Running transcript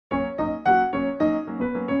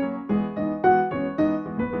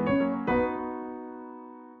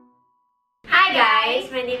guys,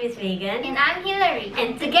 my name is Megan. And I'm Hillary.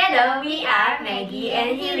 And together we are Maggie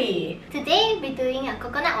and Hilly. Today we'll be doing a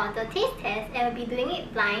coconut water taste test and we'll be doing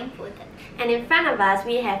it blindfolded. And in front of us,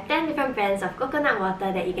 we have 10 different brands of coconut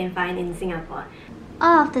water that you can find in Singapore.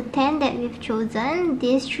 All of the 10 that we've chosen,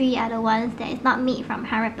 these 3 are the ones that is not made from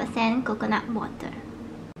 100% coconut water.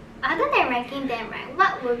 Other than ranking them, right,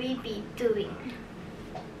 what will we be doing?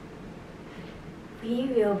 We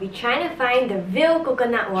will be trying to find the real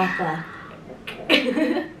coconut water.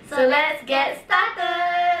 So let's get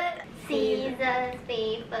started! Scissors,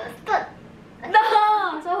 paper, stone.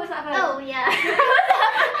 No! So who's up first? Oh yeah.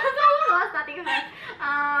 Who was starting first?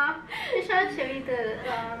 Which one should we do?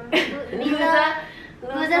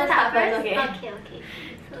 Loser start first? Okay. Okay.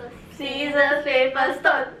 So Scissors, paper,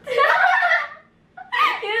 stone.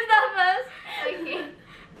 You start first. Okay.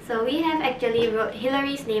 So we have actually wrote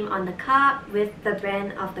Hillary's name on the cup with the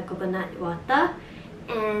brand of the coconut water.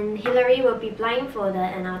 And Hillary will be blindfolded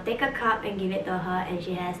and I'll take a cup and give it to her and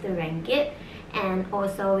she has to rank it. And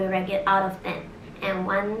also we'll rank it out of 10. And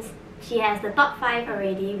once she has the top 5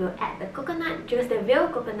 already, we'll add the coconut juice, the real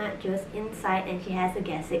coconut juice inside and she has to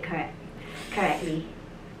guess it correctly.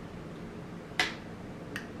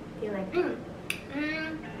 Do you like it?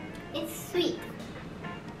 It's sweet.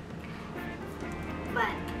 But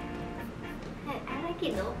I like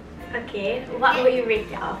it though. Okay, what would you rate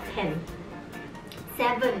it out of 10?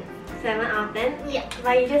 7. 7 out of 10? Yeah.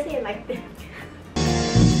 But you just say it like this.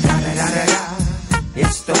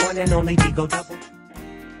 It's the one and only Digo Double.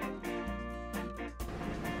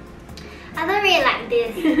 I don't really like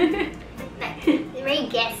this. Like, it's very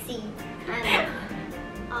gassy. I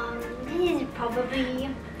don't know. This is probably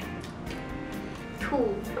 2.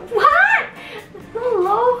 What? So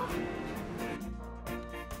low?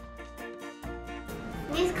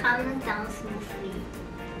 This comes down smoothly.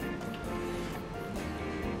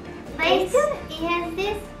 But it has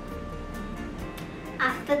this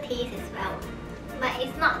aftertaste as well. But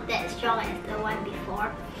it's not that strong as the one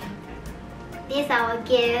before. This I will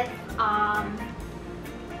give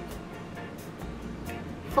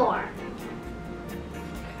 4.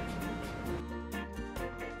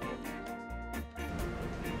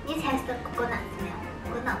 This has the coconut smell,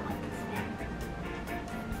 coconut water smell.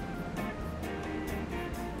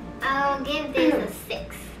 I'll give this a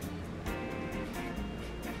 6.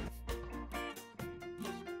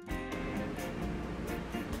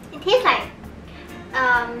 It tastes like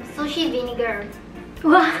sushi vinegar.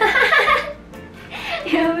 What?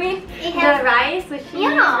 You mean It has- the rice, sushi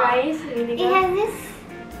Yeah. rice vinegar? It has this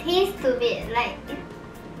taste to it, like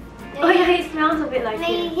Oh yeah, it smells a bit like when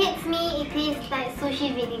it it. hits me, it tastes like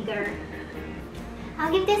sushi vinegar.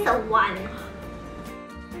 I'll give this a 1.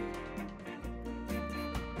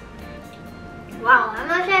 Wow, I'm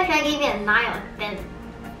not sure if I give it a 9 or 10.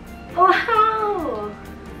 Wow!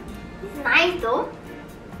 It's nice though.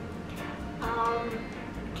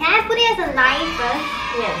 Can I put it as a 9 first?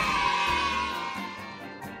 Yes.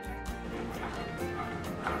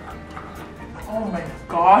 Oh my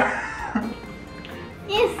god.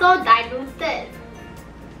 It's so diluted.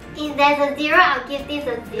 If there's a 0, I'll give this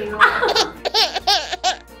a 0.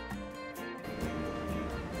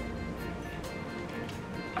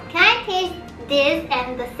 Can I taste this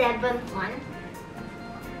and the 7th one?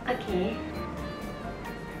 Okay.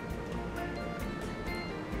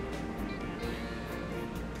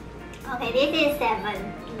 Okay, this is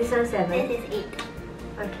 7. This one's 7. This is 8.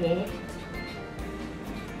 Okay.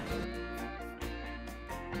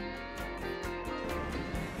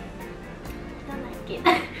 Don't like it.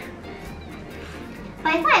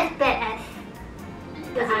 But it's not as bad as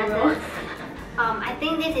the The zero. others. I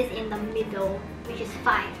think this is in the middle, which is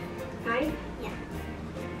 5. Right? Yeah.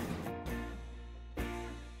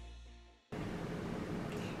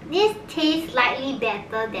 This tastes slightly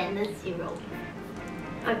better than the 0.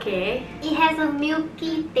 Okay. It has a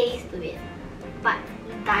milky taste to it, but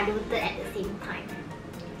diluted at the same time.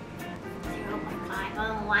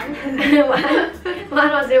 0.5 1. One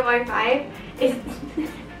was 0.5. Is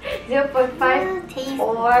 0.5 Taste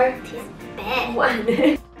or tastes bad. 1.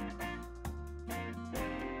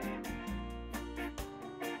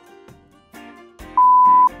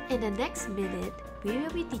 In the next minute, we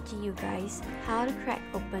will be teaching you guys how to crack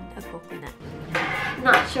open a coconut.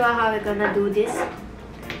 Not sure how we're gonna do this.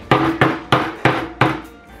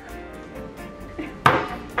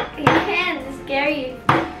 You can, it's scary.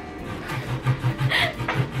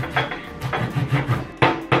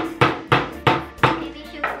 Maybe you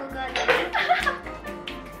should Google it.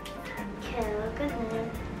 Coconut.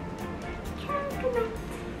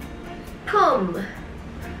 Come.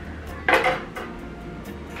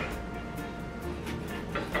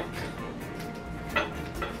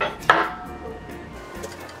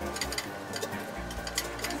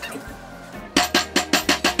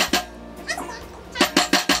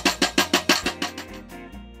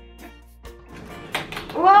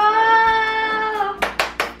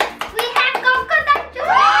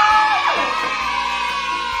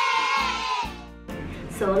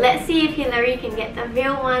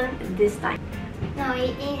 real one this time. No,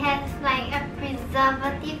 it has like a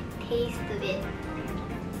preservative taste to it.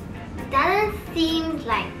 Doesn't seem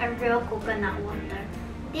like a real coconut water.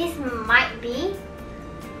 This might be.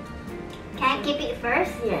 Can I keep it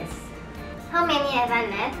first? Yes. How many have I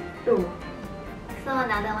left? 2. So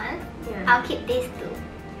another one. Yeah. I'll keep these 2.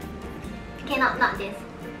 Okay, not this.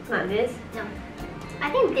 Not this. No. I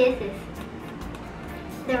think this is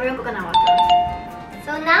the real coconut water.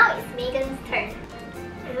 So now it's Megan's turn.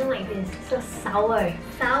 I don't like this. So sour.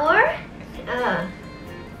 Sour?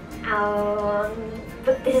 I'll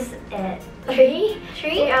put this at 3.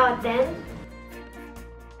 3 out of 10.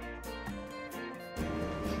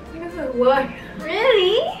 It doesn't work.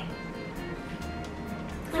 Really?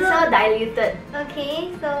 It's so diluted.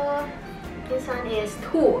 Okay, so This one is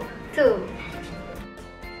 2. 2.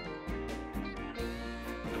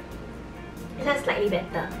 This one's slightly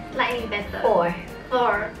better. Slightly better. 4.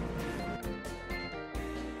 4.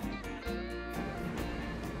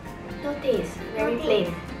 No taste. Very No plain.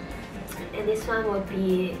 taste. And this one will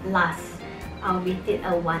be last. I'll rate it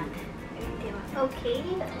a 1. Okay.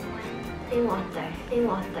 Plain water. Plain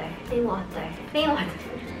water. Plain water. Plain water.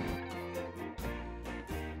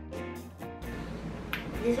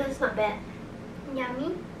 This one's not bad.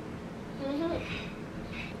 Yummy. This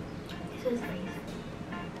one's nice.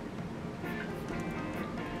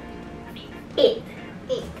 8.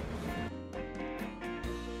 8.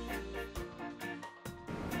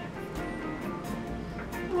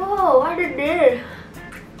 Whoa, what is this?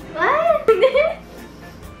 What?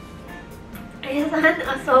 This one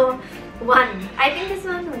also 1. I think this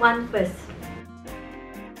one 1 first.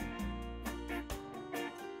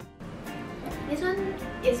 This one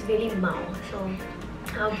is really mild, so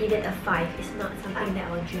I'll give it a 5. It's not something that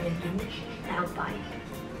I'll drink again, that I'll buy.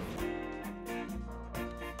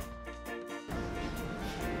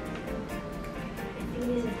 I think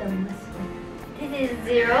this is the worst one. This is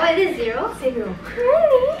 0. It is 0. 0.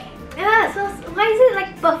 Really? Yeah, so why is it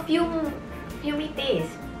like perfumey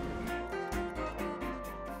taste?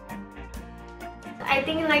 I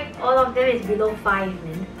think like all of them is below 5,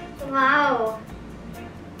 man. Wow.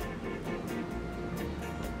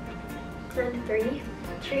 3.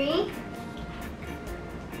 3.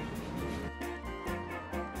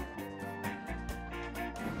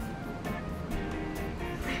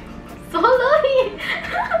 Swallowing.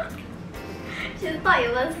 She thought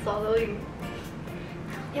it was swallowing.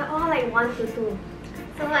 They're all like 1 to 2.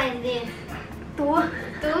 So what is this? 2.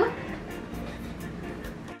 2?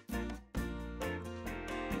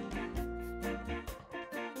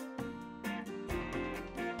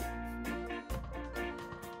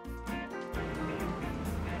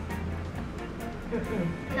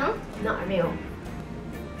 No? Not real.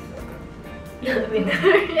 Not real.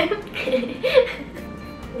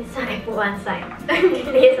 This one I put one side. This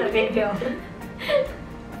is a bit real.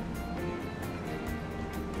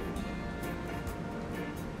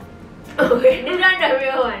 Oh, this one the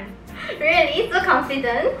real one. Really? So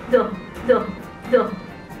confident? No, no, no.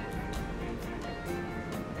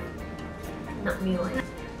 Not real one.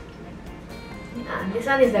 This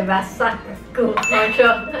one is the Rasa Cool. Not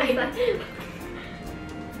sure.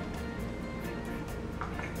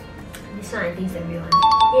 This one I think is the real one.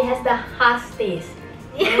 It has the husk taste.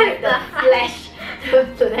 And like the flesh. The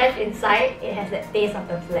flesh inside, it has the taste of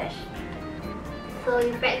the flesh. So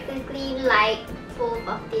you practically like both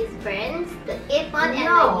of these brands, the it one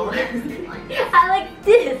No. and the UFC one. I like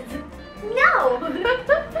this. No!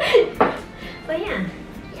 But yeah.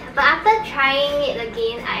 Yeah, but after trying it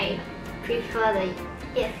again, I prefer the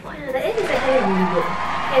it one. Yeah, the egg is actually really good.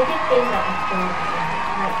 It actually tastes like actual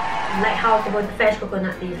like how fresh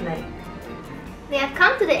coconut tastes like. We have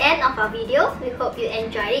come to the end of our video. We hope you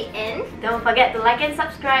enjoyed it and Don't forget to like and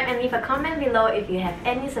subscribe and leave a comment below if you have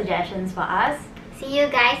any suggestions for us. see you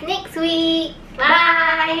guys next week.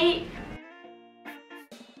 Bye!